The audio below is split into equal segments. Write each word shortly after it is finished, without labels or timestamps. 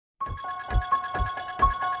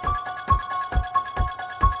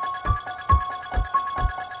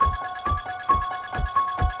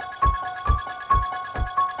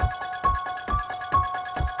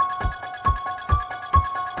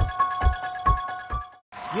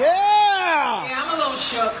I'm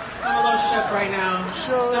a little shook right now.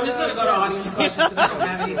 So I'm just going to go to audience questions because I don't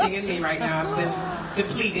have anything in me right now. I've been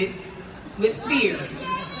depleted with fear.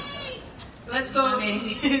 Let's go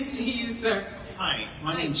to you, sir. Hi,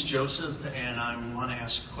 my name's Joseph, and I want to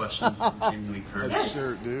ask a question for Jamie Lee Curtis. Yes.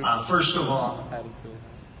 Sure, dude. First of all,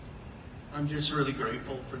 I'm just really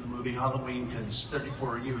grateful for the movie Halloween because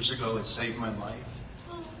 34 years ago it saved my life.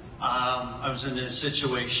 I was in a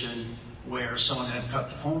situation where someone had cut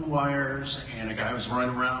the phone wires and a guy was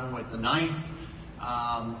running around with a knife.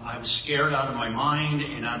 I was scared out of my mind,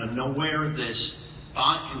 and out of nowhere this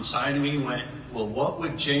thought inside of me went, well, what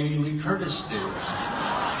would Jamie Lee Curtis do?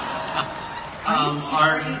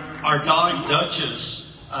 Our dog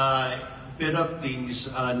Duchess bit up these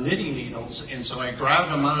knitting needles, and so I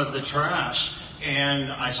grabbed them out of the trash,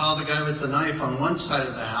 and I saw the guy with the knife on one side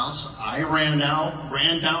of the house. I ran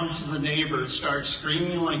down to the neighbors, started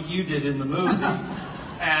screaming like you did in the movie,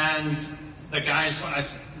 and the guys, I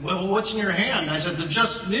said, well, what's in your hand? I said, they're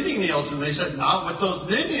just knitting needles, and they said, not with those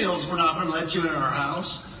knitting needles, we're not going to let you in our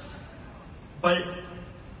house. But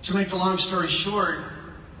to make a long story short,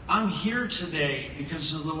 I'm here today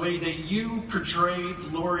because of the way that you portrayed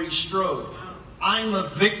Laurie Strode. I'm a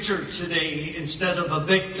victor today instead of a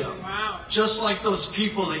victim. Wow. Just like those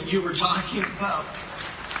people that you were talking about.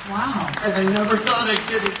 Wow. And I never thought I'd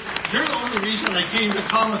get it. You're the only reason I came to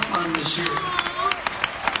Comic-Con this year.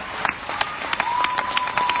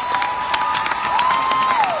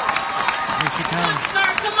 Sir,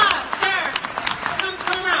 come up, sir.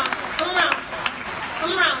 Come around.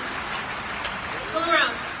 Come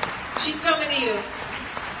around. She's coming to you.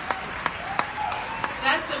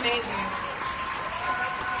 That's amazing.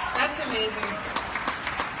 That's amazing.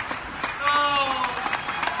 Oh.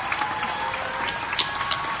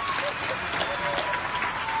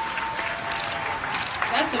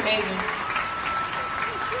 That's amazing.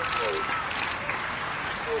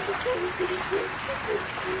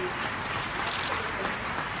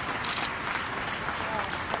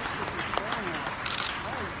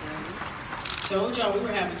 Told y'all we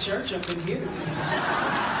were having church up in here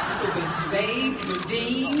today. We've been saved,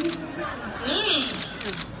 redeemed.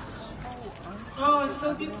 Oh, it's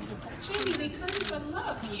so beautiful. Jamie Lee Curtis, I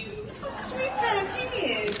love you. How sweet that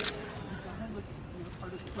is.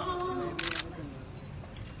 Oh.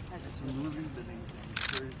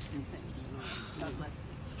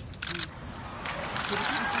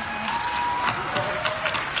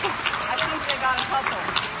 I think they got a couple.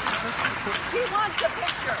 He wants a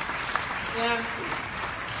picture. Yeah.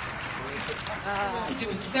 You're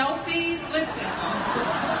doing selfies? Listen.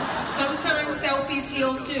 Sometimes selfies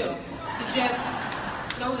heal too. So just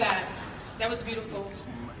know that. That was beautiful.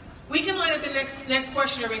 We can line up the next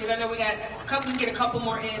questioner because I know we got a couple. We can get a couple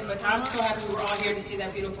more in, but I'm so happy we were all here to see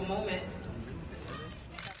that beautiful moment.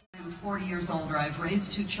 I'm 40 years older. I've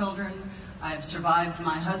raised 2 children. I've survived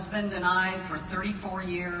my husband and I for 34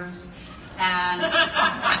 years. And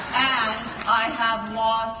I have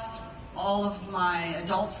lost all of my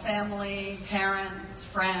adult family, parents,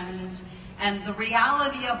 friends. And the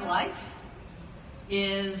reality of life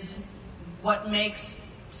is what makes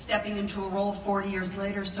stepping into a role 40 years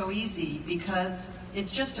later so easy, because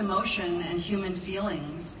it's just emotion and human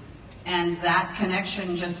feelings. And that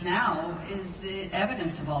connection just now is the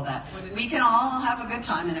evidence of all that. We can all have a good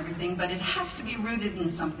time and everything, but it has to be rooted in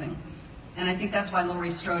something. And I think that's why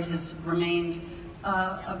Laurie Strode has remained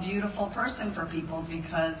a beautiful person for people,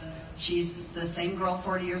 because she's the same girl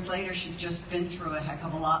 40 years later. She's just been through a heck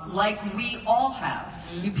of a lot, like we all have.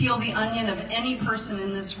 Mm-hmm. You peel the onion of any person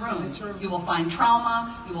in this room, you will find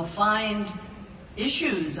trauma, you will find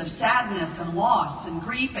issues of sadness and loss and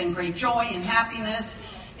grief and great joy and happiness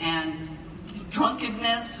and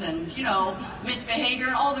drunkenness and, you know, misbehavior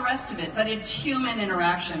and all the rest of it. But it's human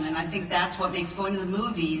interaction, and I think that's what makes going to the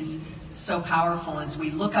movies so powerful, is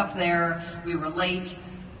we look up there, we relate,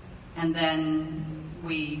 and then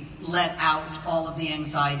we let out all of the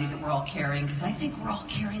anxiety that we're all carrying, because I think we're all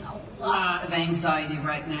carrying a lot of anxiety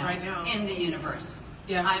right now in the universe.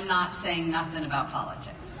 Yeah. I'm not saying nothing about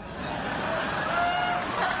politics.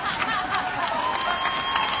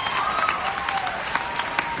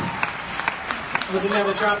 It was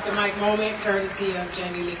another drop the mic moment, courtesy of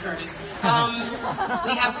Jamie Lee Curtis. We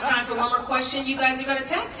have time for one more question. You guys are going to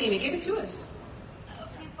tag team it. Give it to us.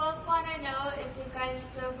 We both want to know if you guys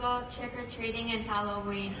still go trick-or-treating in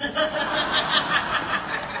Halloween.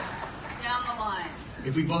 Down the line.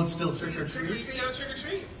 If we both still trick or We treat? still trick or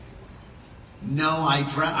treat. No, I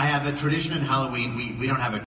have a tradition in Halloween. We don't have a